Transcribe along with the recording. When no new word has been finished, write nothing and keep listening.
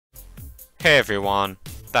Hey everyone,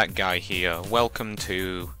 ThatGuy here. Welcome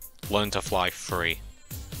to Learn to Fly Free.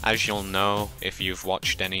 As you'll know, if you've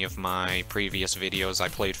watched any of my previous videos, I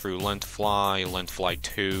played through Learn to Fly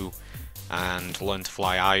 2, and Learn to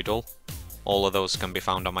Fly Idle. All of those can be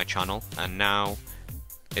found on my channel, and now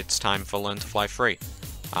it's time for Learn to Fly Free.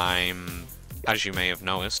 As you may have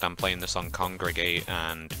noticed, I'm playing this on Congregate,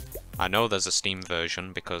 and I know there's a Steam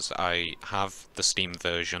version because I have the Steam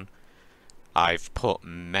version. I've put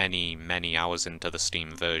many hours into the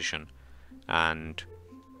Steam version, and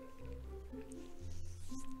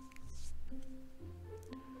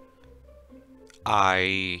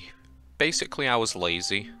I was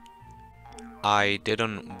lazy. I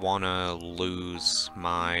didn't want to lose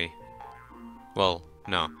my... Well,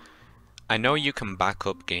 no. I know you can back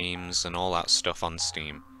up games and all that stuff on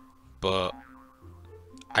Steam, but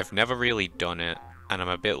I've never really done it, and I'm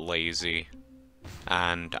a bit lazy.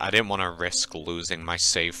 And I didn't want to risk losing my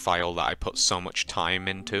save file that I put so much time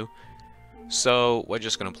into. So we're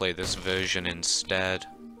just going to play this version instead,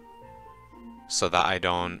 so that I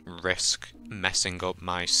don't risk messing up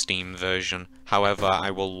my Steam version. However, I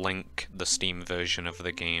will link the Steam version of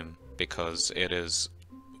the game, because it is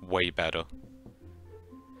way better.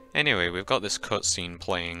 Anyway, we've got this cutscene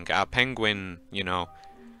playing. Our penguin, you know,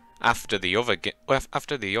 after the other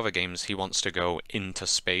games, he wants to go into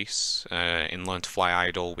space. In Learn to Fly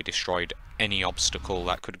Idle, we destroyed any obstacle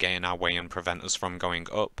that could get in our way and prevent us from going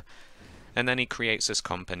up. And then he creates this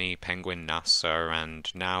company, Penguin NASA, and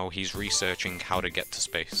now he's researching how to get to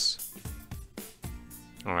space.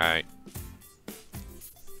 Alright.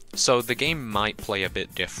 So the game might play a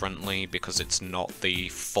bit differently because it's not the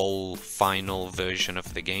full final version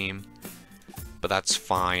of the game. But that's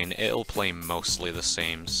fine, it'll play mostly the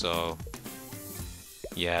same, so...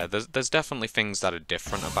 Yeah, there's definitely things that are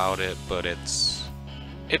different about it, but it's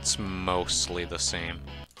mostly the same.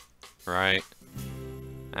 Right?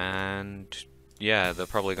 And... yeah, they're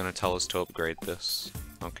probably going to tell us to upgrade this.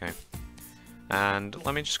 Okay. And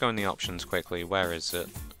let me just go in the options quickly. Where is it?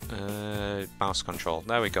 Mouse control.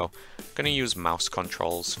 There we go. I'm going to use mouse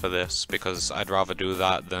controls for this, because I'd rather do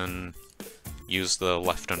that than use the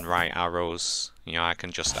left and right arrows. You know, I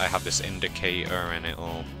have this indicator and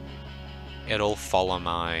it'll follow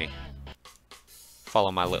my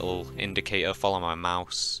little indicator, follow my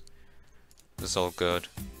mouse. It's all good.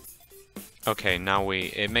 Okay, now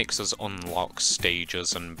it makes us unlock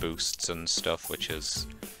stages and boosts and stuff, which is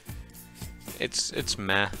it's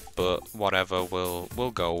meh, but whatever, we'll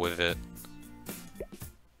go with it.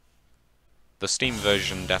 The Steam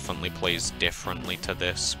version definitely plays differently to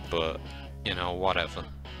this, but you know, whatever.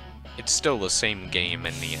 It's still the same game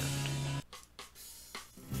in the end.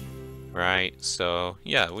 Right, so,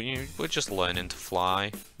 yeah, we're just learning to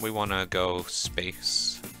fly. We want to go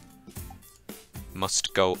space.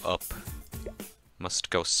 Must go up. Must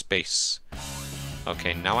go space.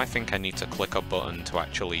 Okay, now I think I need to click a button to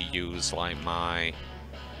actually use, like,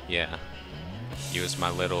 use my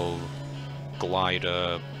little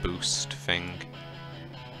glider boost thing.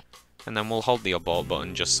 And then we'll hold the abort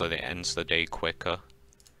button just so that it ends the day quicker.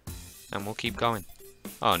 And we'll keep going.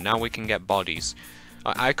 Oh, now we can get bodies.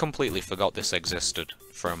 I completely forgot this existed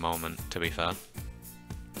for a moment, to be fair.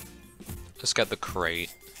 Let's get the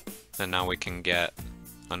crate. And now we can get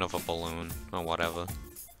another balloon, or whatever.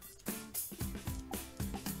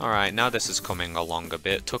 Alright, now this is coming along a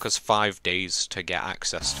bit. Took us 5 days to get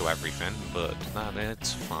access to everything, but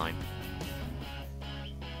it's fine.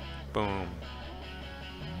 Boom.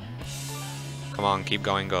 Come on, keep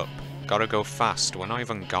going up. Gotta go fast. We're not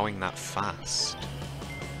even going that fast.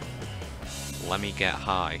 Let me get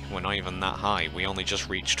high. We're not even that high. We only just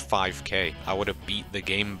reached 5k. I would have beat the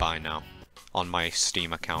game by now on my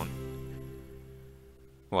Steam account.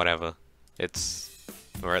 Whatever.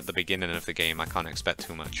 We're at the beginning of the game. I can't expect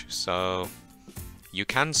too much. So, you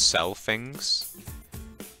can sell things,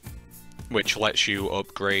 which lets you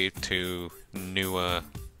upgrade to newer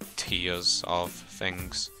tiers of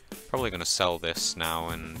things. Probably gonna sell this now,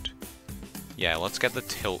 and yeah, let's get the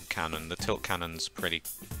tilt cannon. The tilt cannon's pretty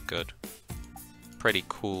good. Pretty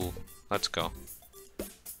cool. Let's go.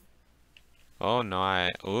 Oh no,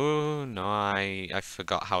 I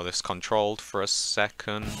forgot how this controlled for a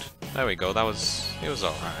second. There we go, it was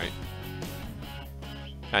alright.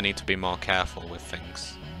 I need to be more careful with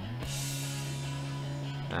things.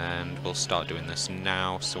 And we'll start doing this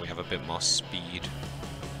now, so we have a bit more speed.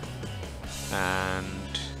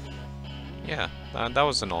 And yeah, that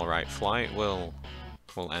was an alright flight. We'll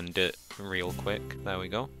end it real quick. There we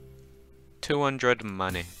go. 200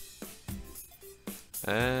 money.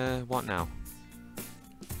 What now?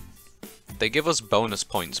 They give us bonus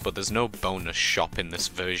points, but there's no bonus shop in this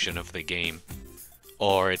version of the game.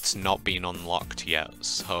 Or it's not been unlocked yet,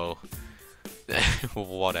 so...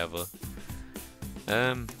 whatever.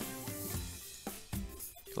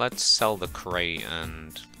 Let's sell the crate,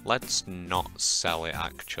 and let's not sell it,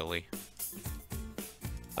 actually.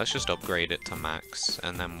 Let's just upgrade it to max,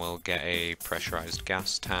 and then we'll get a pressurized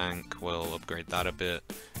gas tank, we'll upgrade that a bit,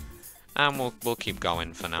 and we'll keep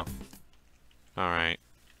going for now. Alright.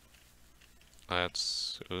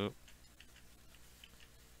 Let's... Ooh.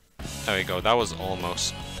 There we go, that was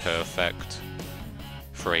almost perfect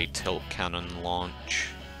for a tilt cannon launch.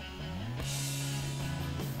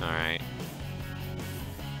 Alright.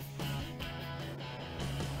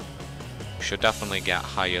 Should definitely get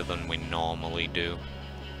higher than we normally do.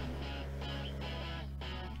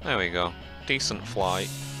 There we go. Decent flight.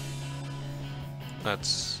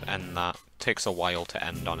 Let's end that. Takes a while to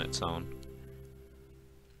end on its own.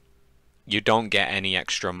 You don't get any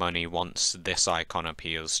extra money once this icon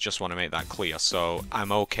appears, just want to make that clear, so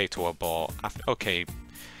I'm okay to abort. Okay,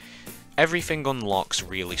 everything unlocks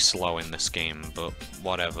really slow in this game, but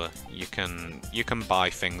whatever. You can buy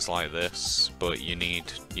things like this, but you need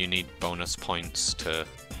bonus points to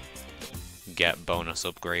get bonus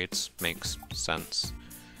upgrades. Makes sense.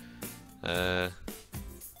 Can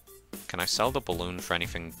I sell the balloon for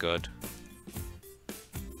anything good?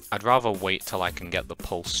 I'd rather wait till I can get the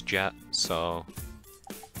pulse jet, so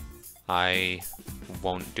I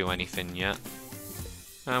won't do anything yet.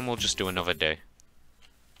 And we'll just do another day.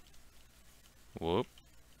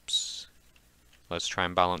 Whoops. Let's try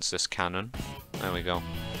and balance this cannon. There we go.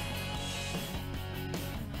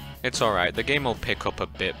 It's alright, the game will pick up a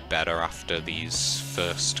bit better after these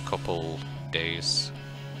first couple days.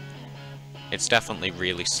 It's definitely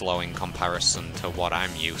really slow in comparison to what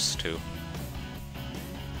I'm used to.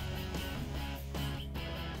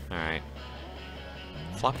 Alright.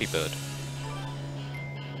 Flappy Bird.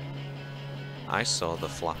 I saw the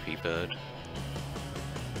Flappy Bird.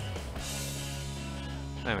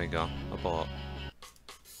 There we go, abort.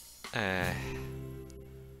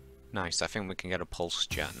 Nice, I think we can get a pulse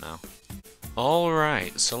jet now.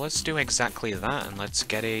 Alright, so let's do exactly that, and let's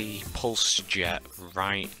get a pulse jet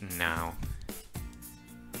right now.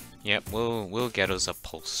 Yep, we'll get us a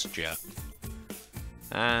pulse jet.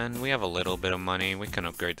 And we have a little bit of money, we can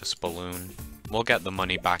upgrade this balloon. We'll get the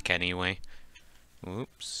money back anyway.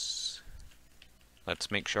 Oops.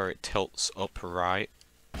 Let's make sure it tilts upright.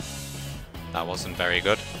 That wasn't very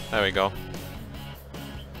good. There we go.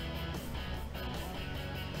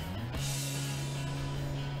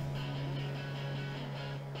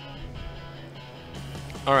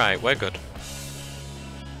 Alright, we're good.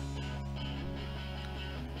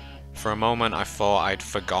 For a moment I thought I'd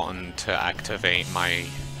forgotten to activate my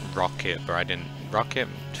rocket, but I didn't.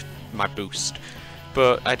 My boost.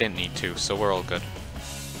 But I didn't need to, so we're all good.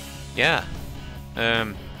 Yeah.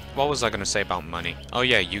 What was I gonna say about money? Oh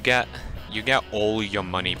yeah, you get all your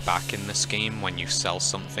money back in this game when you sell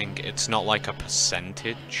something. It's not like a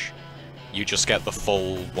percentage. You just get the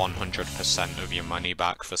full 100% of your money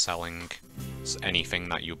back for selling anything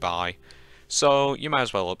that you buy. So you might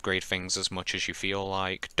as well upgrade things as much as you feel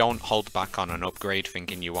like. Don't hold back on an upgrade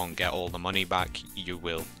thinking you won't get all the money back. You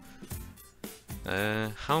will.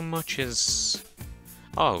 How much is...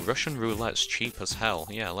 Oh, Russian roulette's cheap as hell.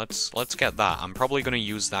 Yeah, let's get that. I'm probably gonna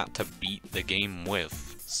use that to beat the game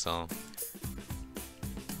with, so...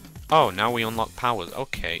 Oh, now we unlock powers.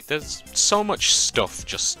 Okay, there's so much stuff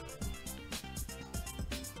just...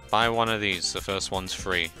 Buy one of these, the first one's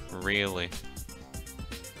free. Really?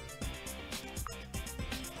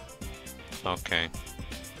 Okay.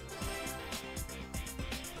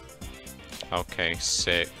 Okay,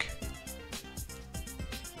 sick.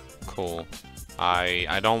 Cool.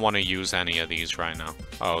 I don't want to use any of these right now.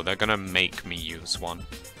 Oh, they're gonna make me use one.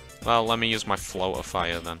 Well, let me use my floater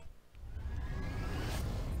fire then.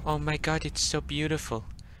 Oh my god, it's so beautiful.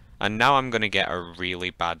 And now I'm gonna get a really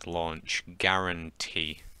bad launch.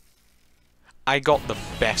 Guarantee. I got the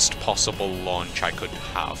best possible launch I could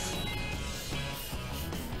have.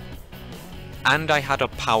 And I had a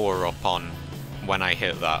power-up on when I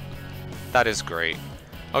hit that. That is great.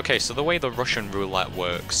 Okay, so the way the Russian roulette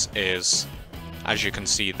works is, as you can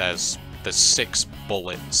see, there's 6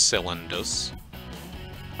 bullet cylinders.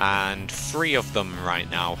 And 3 of them right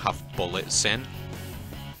now have bullets in.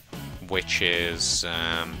 Which is,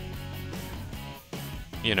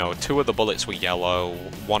 you know, 2 of the bullets were yellow,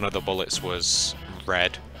 1 of the bullets was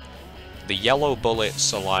red. The yellow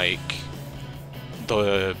bullets are like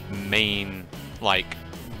the main, like,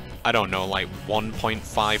 I don't know, like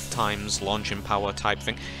 1.5 times launching power type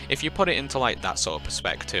thing. If you put it into like that sort of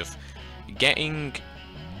perspective, getting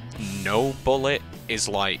no bullet is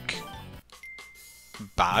like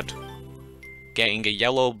bad. Getting a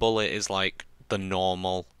yellow bullet is like the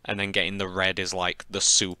normal, and then getting the red is like the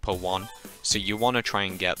super one. So you want to try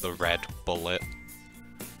and get the red bullet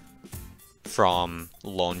from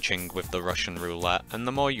launching with the Russian roulette, and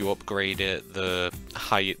the more you upgrade it, the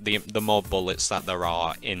more bullets that there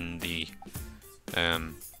are in the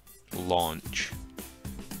launch.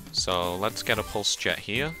 So let's get a pulse jet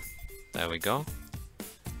here. There we go.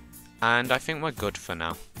 And I think we're good for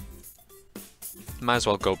now. Might as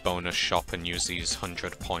well go bonus shop and use these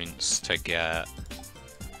 100 points to get...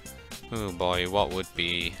 Oh boy, what would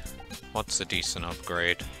be... What's a decent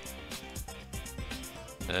upgrade?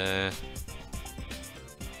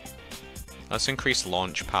 Let's increase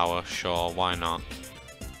launch power, sure, why not?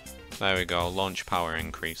 There we go, launch power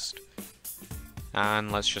increased.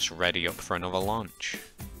 And let's just ready up for another launch.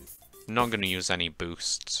 I'm not going to use any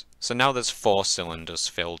boosts. So now there's 4 cylinders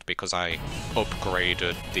filled because I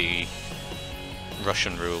upgraded the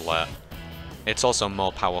Russian roulette. It's also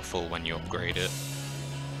more powerful when you upgrade it,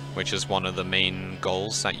 which is one of the main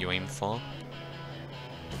goals that you aim for.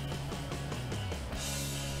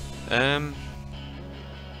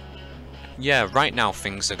 Yeah, right now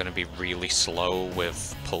things are going to be really slow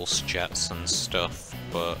with pulse jets and stuff,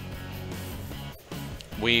 but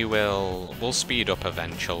we'll speed up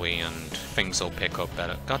eventually and things will pick up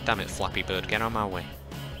better. God damn it, Flappy Bird, get on my way.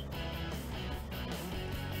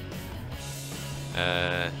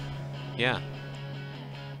 Yeah.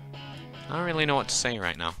 I don't really know what to say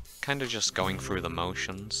right now. Kinda just going through the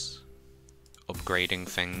motions. Upgrading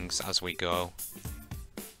things as we go.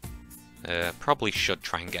 Probably should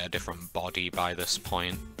try and get a different body by this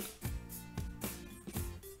point.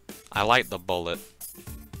 I like the bullet.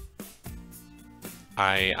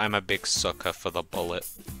 I'm a big sucker for the bullet.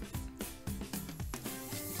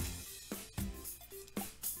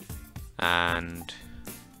 And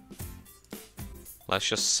let's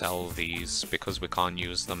just sell these because we can't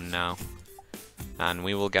use them now. And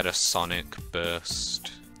we will get a sonic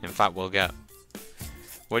burst. In fact,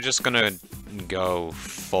 we're just gonna go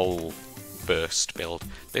full burst build.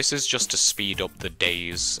 This is just to speed up the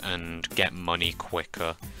days and get money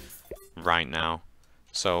quicker right now.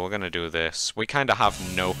 So we're gonna do this. We kind of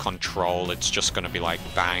have no control. It's just gonna be like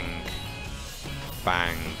bang,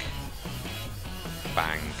 bang,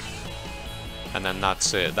 bang. And then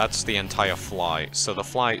that's it. That's the entire flight. So the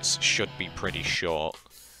flights should be pretty short.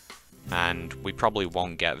 And we probably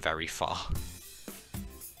won't get very far.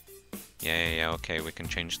 Yeah, okay, we can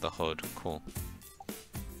change the hood. Cool.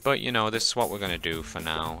 But, you know, this is what we're gonna do for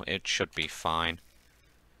now. It should be fine.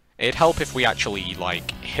 It'd help if we actually, like,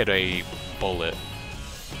 hit a bullet.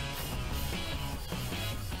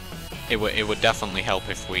 It would definitely help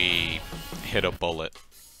if we hit a bullet.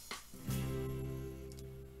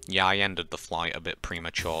 Yeah, I ended the flight a bit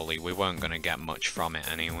prematurely. We weren't gonna get much from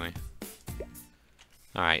it anyway.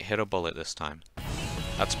 Alright, hit a bullet this time.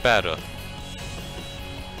 That's better.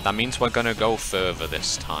 That means we're gonna go further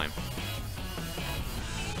this time.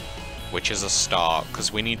 Which is a start,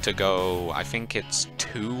 because we need to go, I think it's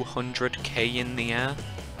 200k in the air.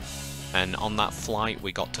 And on that flight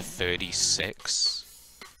we got to 36.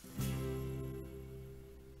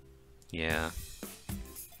 Yeah.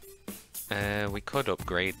 We could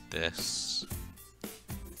upgrade this.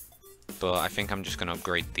 But I think I'm just gonna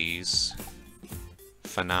upgrade these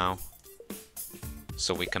for now.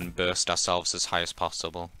 So we can burst ourselves as high as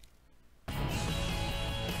possible.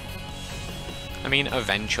 I mean,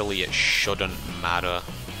 eventually it shouldn't matter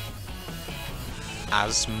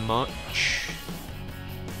as much.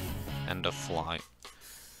 End of flight.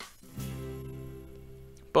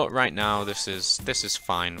 But right now, this is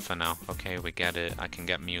fine for now. Okay, we get it. I can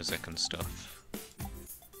get music and stuff.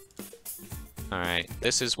 Alright,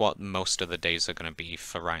 this is what most of the days are gonna be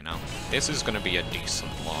for right now. This is gonna be a decent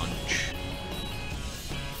launch.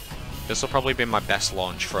 This will probably be my best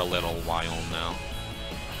launch for a little while now.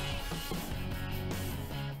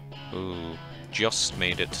 Ooh, just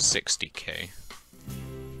made it to 60k.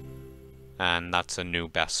 And that's a new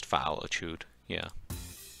best for altitude, yeah.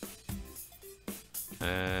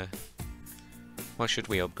 What should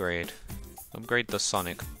we upgrade? Upgrade the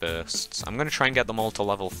sonic bursts. I'm gonna try and get them all to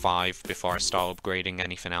level 5 before I start upgrading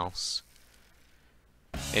anything else.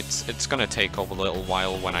 It's gonna take a little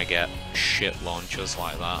while when I get shit launchers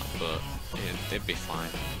like that, but it'd be fine.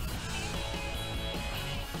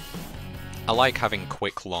 I like having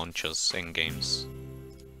quick launchers in games,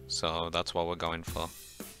 so that's what we're going for.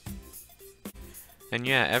 And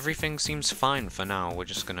yeah, everything seems fine for now. We're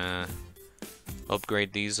just gonna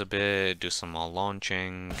upgrade these a bit, do some more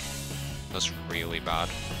launching. That's really bad.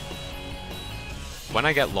 When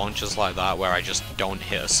I get launches like that where I just don't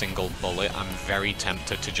hit a single bullet, I'm very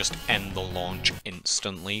tempted to just end the launch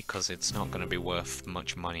instantly, because it's not going to be worth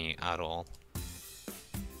much money at all.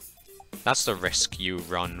 That's the risk you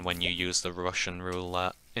run when you use the Russian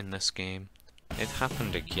roulette in this game. It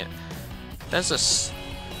happened again. There's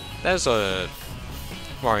a,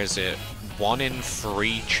 what is it, 1 in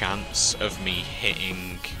 3 chance of me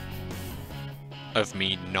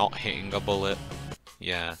not hitting a bullet.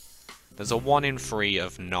 Yeah. There's a 1 in 3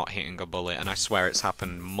 of not hitting a bullet, and I swear it's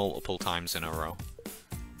happened multiple times in a row.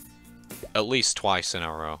 At least twice in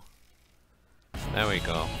a row. There we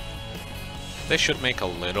go. They should make a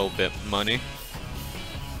little bit money.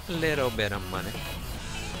 Little bit of money.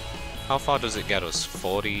 How far does it get us?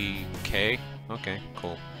 40k? Okay,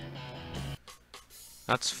 cool.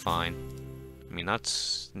 That's fine. I mean,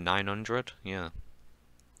 that's 900? Yeah.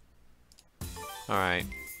 Alright.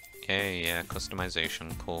 Yeah,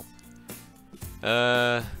 customization, cool.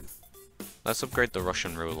 Let's upgrade the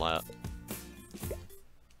Russian roulette.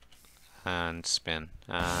 And spin.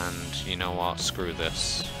 And you know what? Screw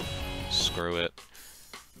this. Screw it.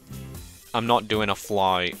 I'm not doing a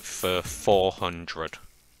flight for 400.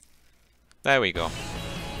 There we go.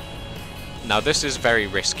 Now this is very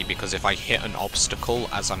risky because if I hit an obstacle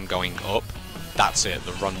as I'm going up, that's it.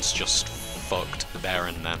 The run's just fucked there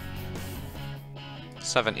and then.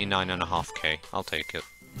 79.5k. I'll take it.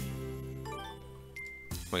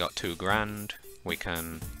 We got 2 grand. We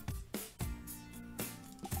can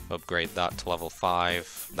upgrade that to level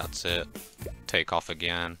 5. That's it. Take off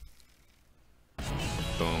again.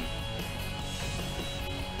 Boom.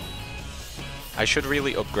 I should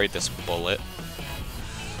really upgrade this bullet,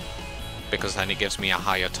 because then it gives me a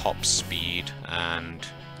higher top speed, and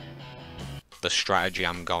the strategy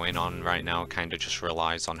I'm going on right now kind of just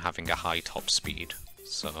relies on having a high top speed.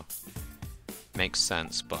 So, makes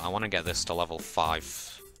sense, but I want to get this to level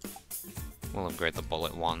 5. We'll upgrade the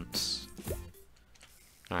bullet once.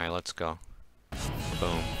 Alright, let's go.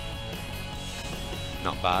 Boom.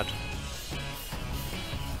 Not bad.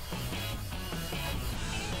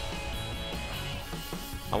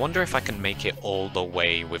 I wonder if I can make it all the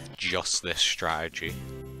way with just this strategy.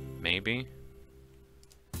 Maybe?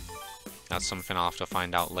 That's something I'll have to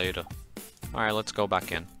find out later. Alright, let's go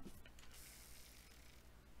back in.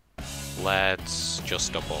 Let's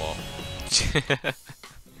just abort.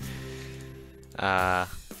 Alright,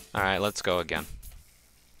 let's go again.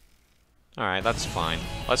 Alright, that's fine.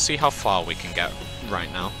 Let's see how far we can get right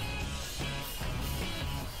now.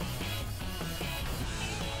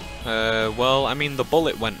 Well, I mean, the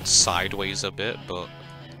bullet went sideways a bit, but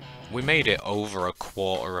we made it over a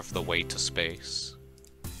quarter of the way to space.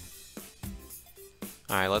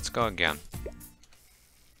 Alright, let's go again.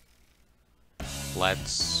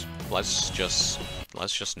 Let's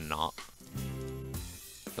just not.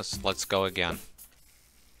 Let's go again.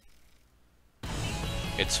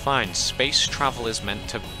 It's fine. Space travel is meant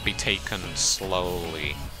to be taken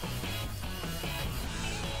slowly.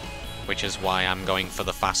 Which is why I'm going for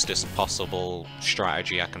the fastest possible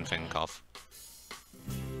strategy I can think of.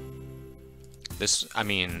 This, I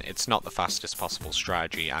mean, it's not the fastest possible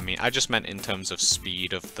strategy. I mean, I just meant in terms of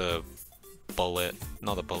speed of the bullet.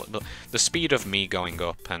 Not the bullet, but the speed of me going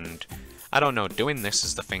up, and I don't know, doing this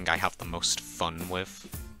is the thing I have the most fun with.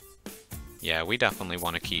 Yeah, we definitely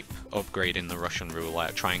want to keep upgrading the Russian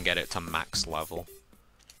roulette, try and get it to max level.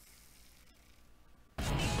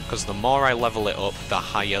 Because the more I level it up, the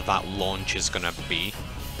higher that launch is gonna be.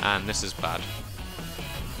 And this is bad.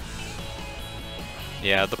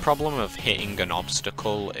 Yeah, the problem of hitting an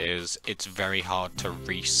obstacle is it's very hard to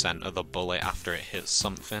recenter the bullet after it hits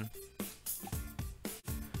something.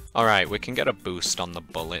 Alright, we can get a boost on the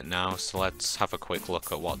bullet now, so let's have a quick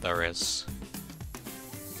look at what there is.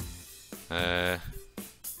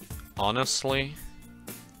 Honestly,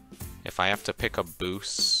 if I have to pick a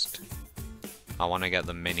boost, I want to get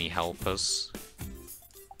the mini helpers.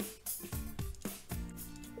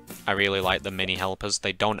 I really like the mini helpers.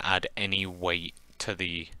 They don't add any weight to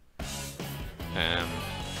the...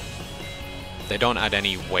 they don't add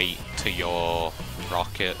any weight to your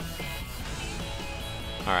rocket.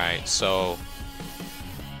 Alright, so...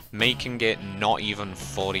 making it not even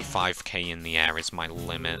 45k in the air is my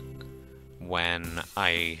limit when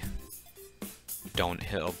I don't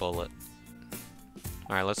hit a bullet.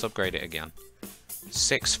 Alright, let's upgrade it again.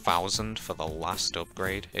 6,000 for the last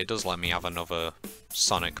upgrade. It does let me have another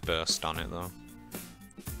sonic burst on it though.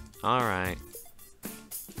 Alright.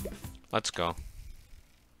 Let's go.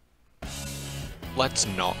 Let's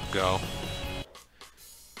not go.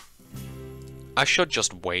 I should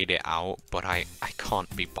just wait it out, but I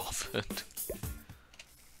can't be bothered.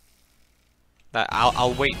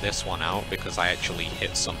 I'll wait this one out because I actually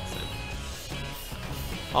hit something.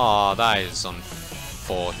 Oh, that is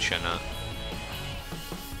unfortunate.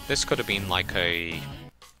 This could have been like a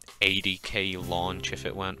 80k launch if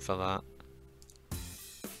it weren't for that.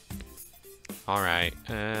 Alright,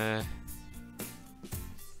 let's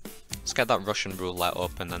get that Russian roulette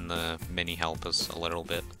up and then the mini helpers a little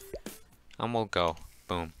bit. And we'll go.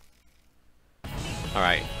 Boom.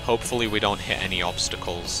 Alright, hopefully we don't hit any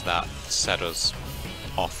obstacles that set us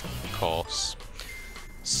off course.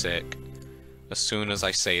 Sick. As soon as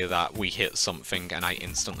I say that, we hit something and I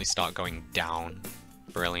instantly start going down.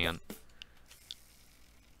 Brilliant.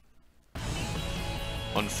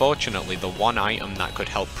 Unfortunately, the one item that could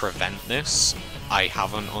help prevent this, I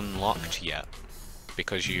haven't unlocked yet.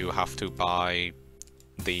 Because you have to buy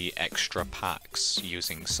the extra packs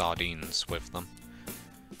using sardines with them.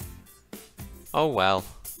 Oh well.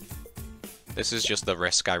 This is just the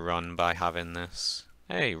risk I run by having this.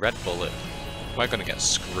 Hey, red bullet. We're gonna get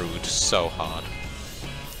screwed so hard.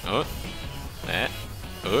 Oh. There.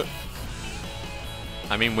 Oh.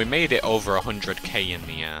 I mean, we made it over 100k in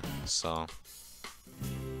the air, so...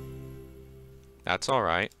 that's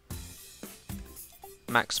alright.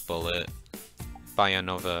 Max bullet. Buy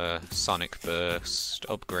another sonic burst.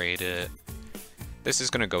 Upgrade it. This is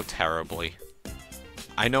gonna go terribly.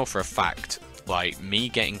 I know for a fact, like, me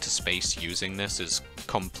getting to space using this is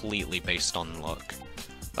completely based on luck.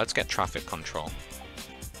 Let's get traffic control.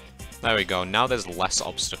 There we go, now there's less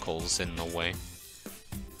obstacles in the way.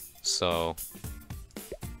 So...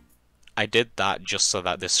 I did that just so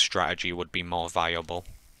that this strategy would be more viable.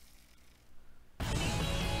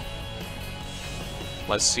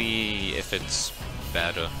 Let's see if it's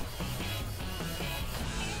better.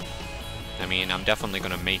 I mean, I'm definitely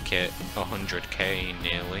gonna make it 100k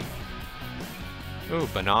nearly. Ooh,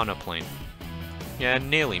 banana plane. Yeah,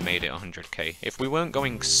 nearly made it 100k. If we weren't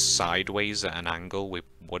going sideways at an angle, we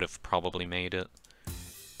would have probably made it.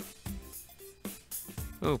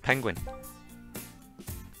 Ooh, penguin.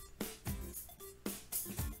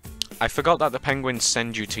 I forgot that the penguins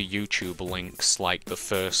send you to YouTube links, like the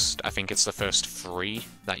first, I think it's the first 3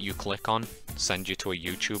 that you click on, send you to a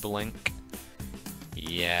YouTube link.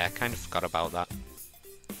 Yeah, kind of forgot about that.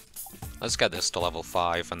 Let's get this to level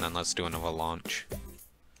 5 and then let's do another launch.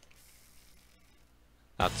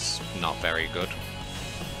 That's not very good.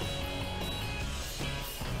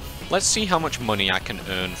 Let's see how much money I can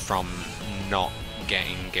earn from not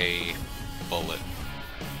getting a bullet.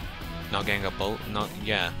 Not getting a bullet?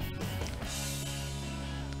 Yeah.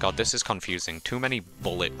 God, this is confusing. Too many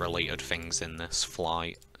bullet-related things in this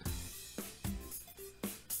flight.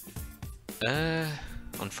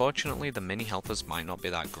 Unfortunately, the mini helpers might not be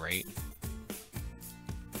that great.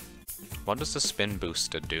 What does the spin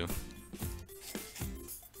booster do?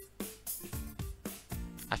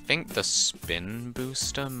 I think the spin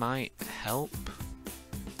booster might help.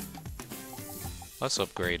 Let's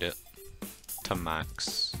upgrade it to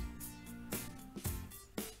max.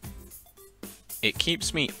 It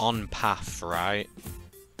keeps me on path, right?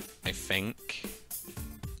 I think.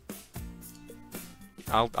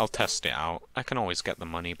 I'll test it out. I can always get the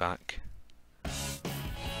money back.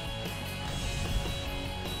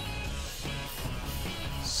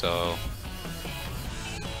 So...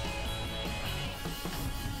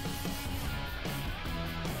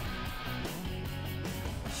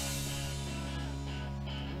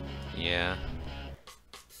 yeah.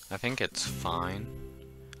 I think it's fine.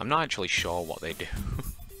 I'm not actually sure what they do.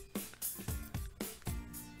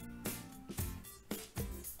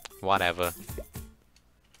 Whatever.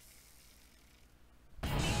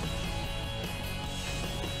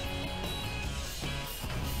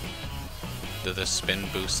 Do the spin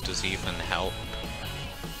boosters even help?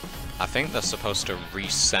 I think they're supposed to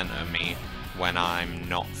recenter me when I'm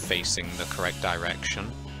not facing the correct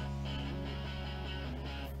direction.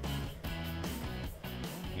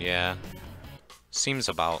 Yeah. Seems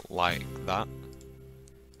about like that.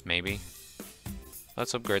 Maybe.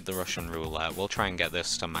 Let's upgrade the Russian roulette. We'll try and get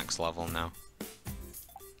this to max level now.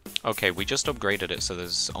 Okay, we just upgraded it so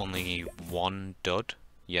there's only 1 dud?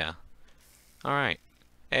 Yeah. Alright.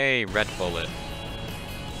 Hey, red bullet.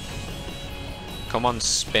 Come on,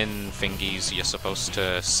 spin thingies. You're supposed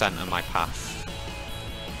to center my path.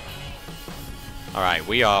 Alright,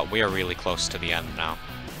 we are really close to the end now.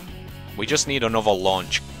 We just need another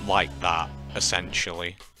launch like that,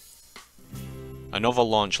 essentially. Another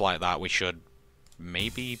launch like that, we should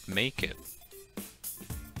maybe make it.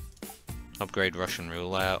 Upgrade Russian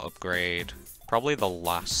roulette, upgrade probably the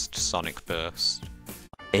last Sonic Burst.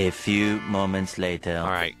 A few moments later.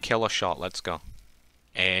 Alright, killer shot, let's go.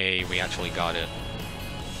 Hey, we actually got it.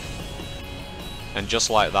 And just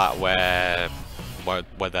like that, we're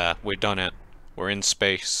there. We've done it. We're in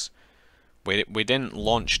space. We didn't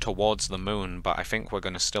launch towards the moon, but I think we're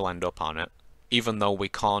going to still end up on it. Even though we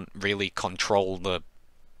can't really control the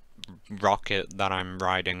rocket that I'm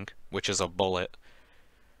riding, which is a bullet,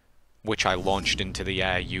 which I launched into the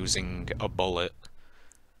air using a bullet.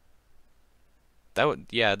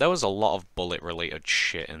 Yeah, there was a lot of bullet-related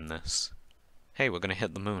shit in this. Hey, we're gonna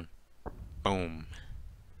hit the moon. Boom.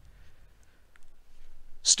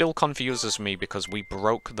 Still confuses me because we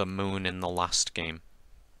broke the moon in the last game.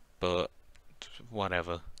 But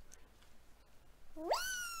whatever.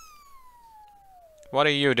 What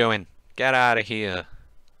are you doing? Get out of here.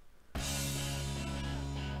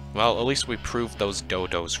 Well, at least we proved those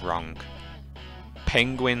dodos wrong.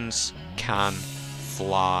 Penguins can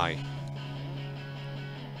fly.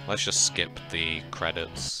 Let's just skip the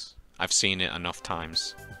credits. I've seen it enough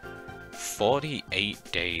times.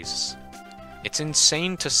 48 days. It's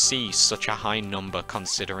insane to see such a high number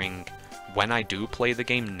considering when I do play the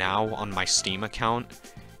game now on my Steam account,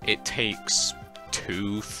 it takes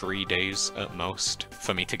 2-3 days at most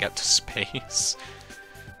for me to get to space.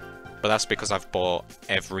 But that's because I've bought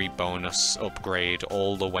every bonus upgrade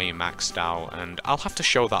all the way maxed out, and I'll have to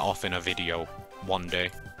show that off in a video one day.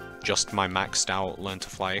 Just my maxed out Learn to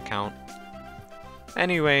Fly account.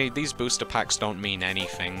 Anyway, these booster packs don't mean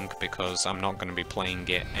anything because I'm not going to be playing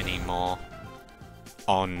it anymore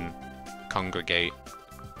on Congregate.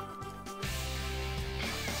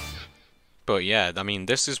 But yeah, I mean,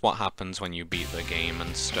 this is what happens when you beat the game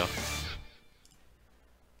and stuff.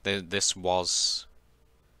 This was...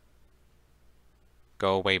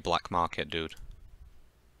 Go away, black market, dude.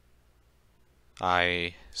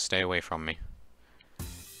 Stay away from me.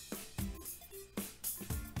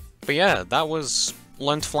 But yeah, that was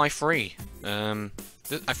Learn to Fly free.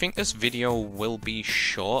 I think this video will be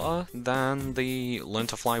shorter than the Learn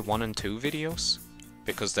to Fly 1 and 2 videos,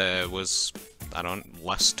 because there was,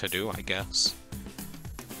 less to do, I guess.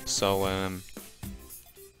 So,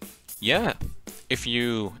 yeah, if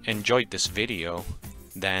you enjoyed this video,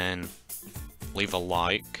 then leave a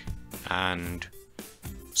like and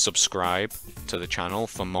subscribe to the channel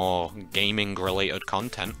for more gaming-related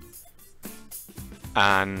content.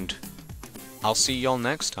 And I'll see y'all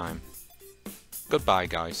next time. Goodbye,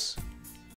 guys.